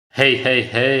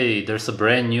Hey, there's a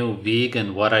brand new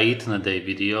vegan what I eat in a day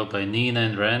video by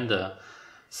NinaAndRanda.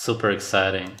 Super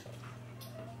exciting.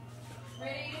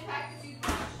 Ready to pack a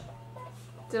toothbrush?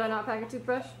 Did I not pack a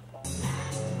toothbrush?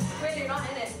 Wait, you're not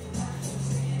in it.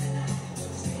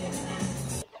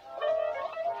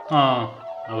 Oh,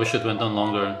 I wish it went on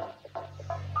longer.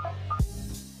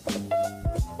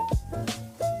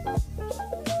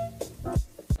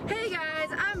 Hey guys,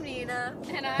 I'm Nina.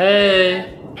 And I'm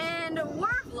Hey! And we're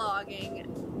vlogging.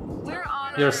 We're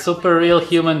on You're our super real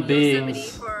human Yosemite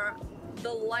beings. for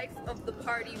the life of the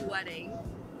party wedding.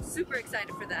 Super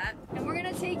excited for that. And we're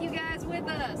gonna take you guys with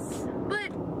us.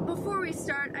 But before we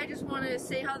start, I just want to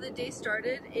say how the day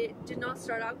started. It did not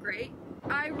start out great.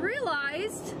 I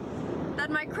realized that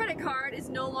my credit card is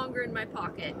no longer in my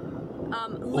pocket.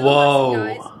 Whoa.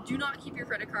 Lesson, guys, do not keep your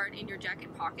credit card in your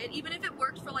jacket pocket. Even if it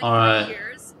worked for like Alright. 3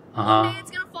 years, Uh-huh. one day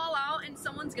it's gonna fall out and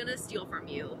someone's gonna steal from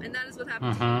you. And that is what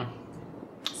happened to me.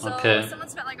 So Okay. someone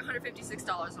spent like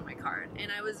 $156 on my card,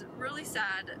 and I was really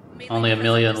sad. Only a because I'm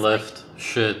million just, left.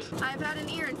 Shit. I've had an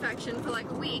ear infection for like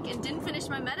a week and didn't finish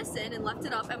my medicine and left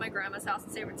it up at my grandma's house in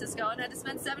San Francisco and had to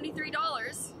spend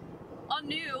 $73 on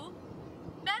new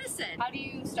medicine. How do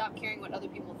you stop caring what other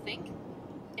people think?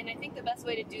 And I think the best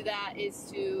way to do that is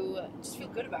to just feel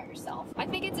good about yourself. I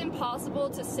think it's impossible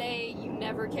to say you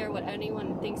never care what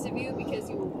anyone thinks of you because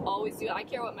you always do. I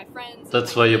care what my friends.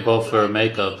 That's why you both wear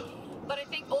makeup. But I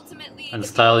think ultimately, And the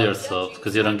style people that yourself, judge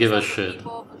 'cause you don't give a some shit.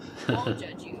 people won't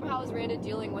judge you. How is Randa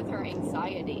dealing with her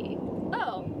anxiety?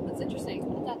 Oh, that's interesting.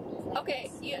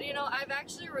 Okay, you know, I've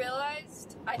actually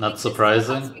realized. I Not think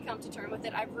surprising. This is how we come to term with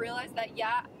it. I've realized that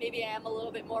yeah, maybe I am a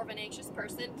little bit more of an anxious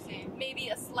person. Maybe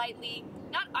a slightly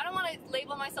not. I don't want to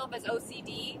label myself as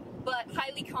OCD, but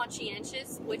highly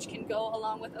conscientious, which can go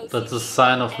along with OCD. That's a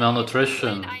sign of And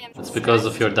malnutrition. when I am It's because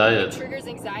of your stressed, diet. it triggers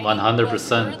anxiety.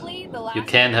 100%. But currently, the last You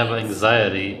can't have few weeks,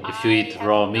 anxiety if you eat I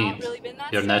raw have not meat. really been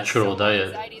that Your stressed, natural so my diet.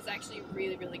 anxiety is actually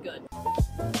really, really good.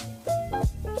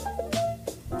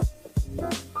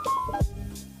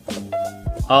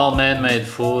 All man-made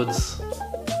foods.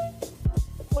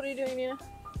 What are you doing, Nina?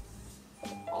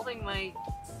 Holding my...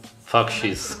 Fuck,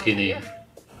 she's skinny.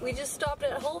 We just stopped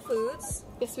at Whole Foods.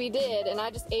 Yes, we did, and I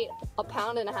just ate 1.5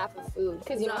 pounds of food.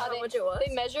 Because you know how much it was?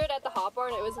 They measured at the hot bar,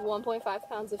 and it was 1.5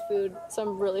 pounds of food, so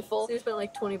I'm really full. So you spent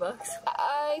like 20 bucks.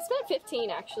 I spent 15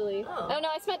 actually. Oh. No,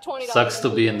 I spent $20. Sucks to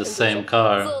be in the same It's a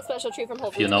car. little special treat from Whole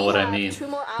Foods. If you know what I We mean. have 2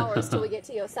 more hours till we get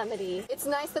to Yosemite. It's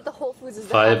nice that the Whole Foods is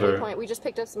the Fiverr. halfway point. We just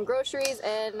picked up some groceries,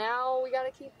 and now we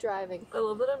gotta keep driving. I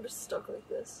love that I'm just stuck like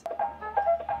this.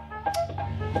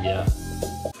 Yeah.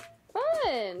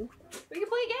 Fun! We can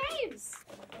play games!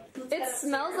 It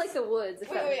smells like the woods.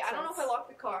 Wait, I don't know if I locked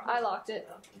the car. I locked it.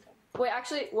 Wait,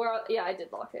 actually, yeah, I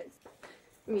did lock it.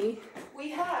 Me. We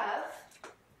have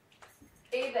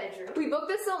a bedroom. We booked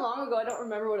this so long ago, I don't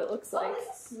remember what it looks like. Oh,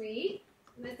 this is sweet.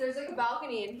 There's like a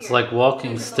balcony in here. It's like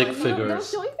walking There's stick like-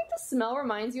 figures. Don't you think the smell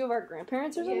reminds you of our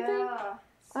grandparents or something? Yeah.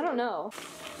 I don't know.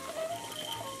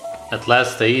 At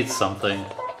last they eat something.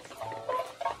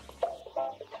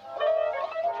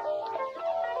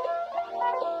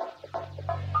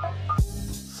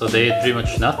 So they ate pretty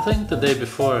much nothing the day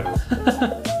before.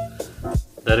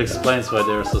 That explains why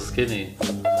they're so skinny.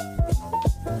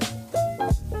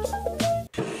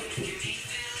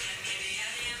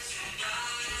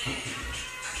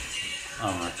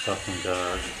 Oh my fucking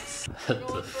god. What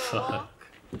the fuck?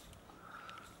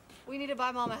 We need to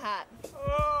buy Mom a hat.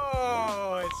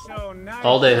 Oh, it's so nice.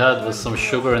 All they had was some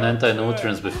sugar and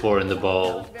anti-nutrients before in the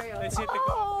bowl. Let's hit the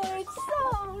Oh, it's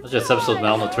so That's just episode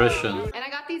malnutrition. And I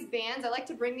got these bands. I like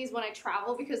to bring these when I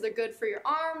travel because they're good for your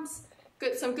arms,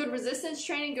 some good resistance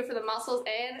training, good for the muscles,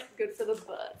 and good for the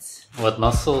butt. What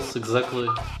muscles exactly?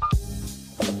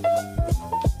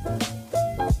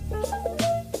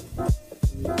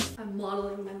 I'm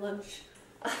modeling my lunch.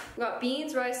 We got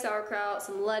beans, rice, sauerkraut,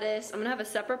 some lettuce. I'm gonna have a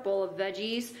separate bowl of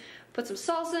veggies. Put some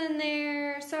salsa in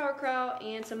there, sauerkraut,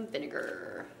 and some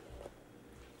vinegar.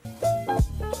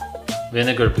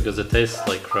 Vinegar because it tastes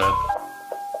like crap.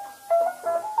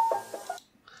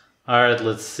 Alright,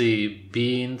 let's see.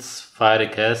 Beans,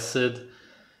 phytic acid.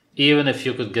 Even if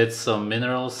you could get some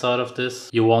minerals out of this,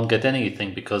 you won't get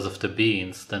anything because of the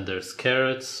beans. Then there's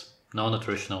carrots, no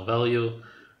nutritional value.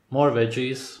 More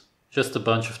veggies, just a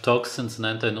bunch of toxins and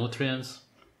anti-nutrients.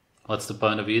 What's the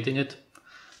point of eating it?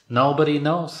 Nobody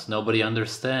knows, nobody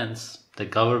understands. The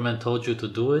government told you to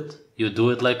do it, you do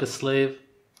it like a slave.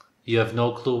 You have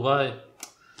no clue why.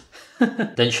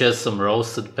 Then she has some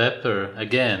roasted pepper.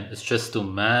 Again, it's just to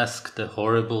mask the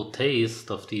horrible taste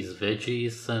of these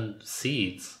veggies and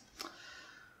seeds.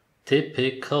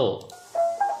 Typical.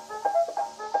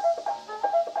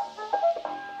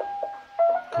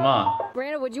 Come on.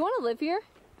 Brandon, would you want to live here?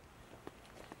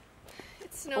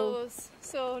 It snows,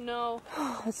 so no.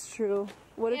 That's true.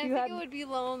 What if you had it would be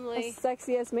lonely. a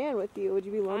sexy-ass man with you? Would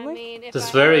you be lonely? I mean, if This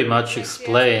I very had a much sexy ass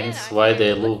explains man, I why think I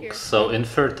they would live look here. so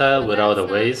infertile But without a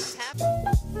that's not waist.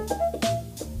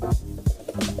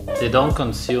 They don't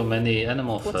consume any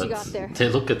animal What you got fats. there? They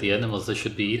look at the animals, they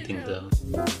should be eating them.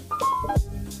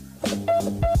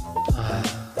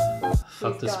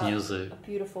 Fuck We've this got music. a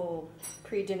beautiful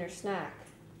pre-dinner snack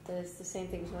that is the same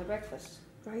thing as my breakfast.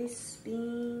 Rice,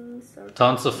 beans, or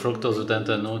Tons of fructose with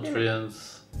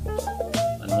anti-nutrients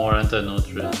and more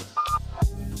anti-nutrients.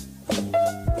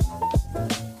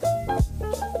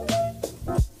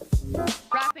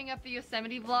 Wrapping up the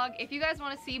Yosemite vlog. If you guys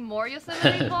want to see more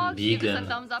Yosemite vlogs, give us a Vegan,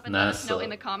 thumbs up and let us know NASA. in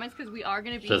the comments because we are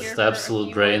going to be Just here for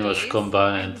absolute a few more brainwash days.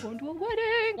 combined. I'm going to a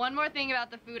wedding. One more thing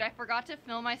about the food. I forgot to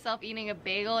film myself eating a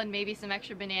bagel and maybe some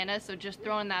extra bananas, so just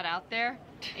throwing that out there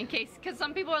in case, because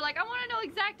some people are like, I want to know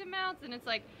exact amounts, and it's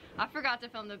like, I forgot to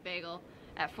film the bagel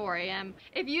at 4 a.m.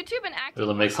 If YouTube and acting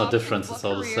Really makes no options, difference, what it's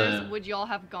all the careers same. would y'all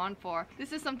have gone for?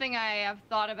 This is something I have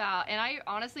thought about, and I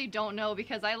honestly don't know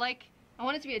because I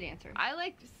wanted to be a dancer. I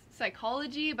like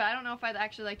psychology, but I don't know if I'd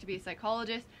actually like to be a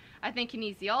psychologist. I think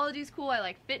kinesiology is cool. I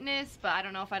like fitness, but I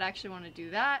don't know if I'd actually want to do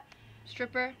that.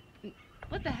 Stripper.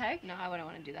 What the heck? No, I wouldn't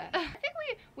want to do that. I think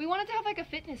we wanted to have like a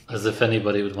fitness As studio. if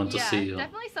anybody would want to Yeah, see you.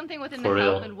 definitely something within For the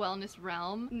real. health and wellness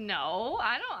realm. No,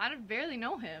 I don't barely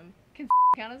know him. Can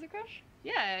count as a crush?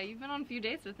 Yeah, you've been on a few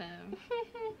dates with him.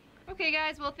 Okay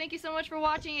guys, well thank you so much for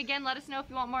watching. Again, let us know if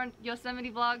you want more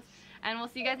Yosemite vlogs, and we'll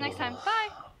see you guys next time. Bye!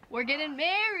 We're getting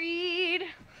married!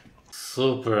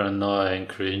 Super annoying,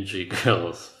 cringy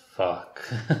girls. Fuck.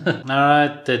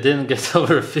 Alright, they didn't get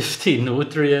over 50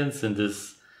 nutrients in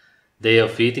this day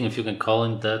of eating, if you can call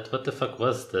it that. What the fuck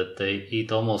was that? They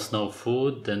eat almost no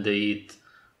food, then they eat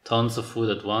tons of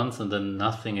food at once, and then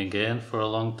nothing again for a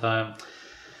long time.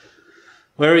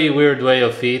 Very weird way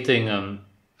of eating.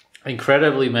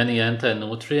 Incredibly many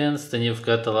anti-nutrients. Then you've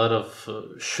got a lot of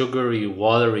sugary,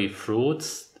 watery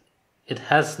fruits. It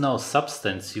has no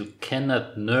substance. You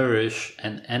cannot nourish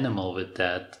an animal with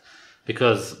that,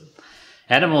 because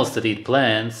animals that eat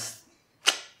plants,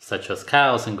 such as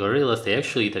cows and gorillas, they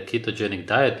actually eat a ketogenic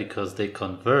diet because they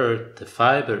convert the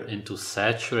fiber into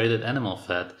saturated animal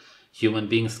fat. Human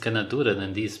beings cannot do that,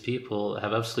 and these people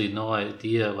have absolutely no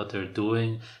idea what they're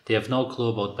doing. They have no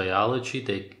clue about biology.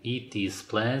 They eat these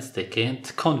plants. They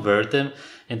can't convert them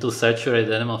into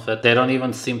saturated animal fat. They don't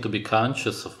even seem to be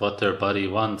conscious of what their body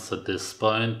wants at this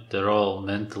point. They're all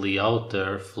mentally out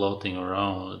there floating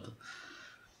around.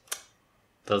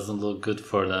 Doesn't look good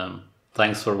for them.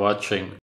 Thanks for watching.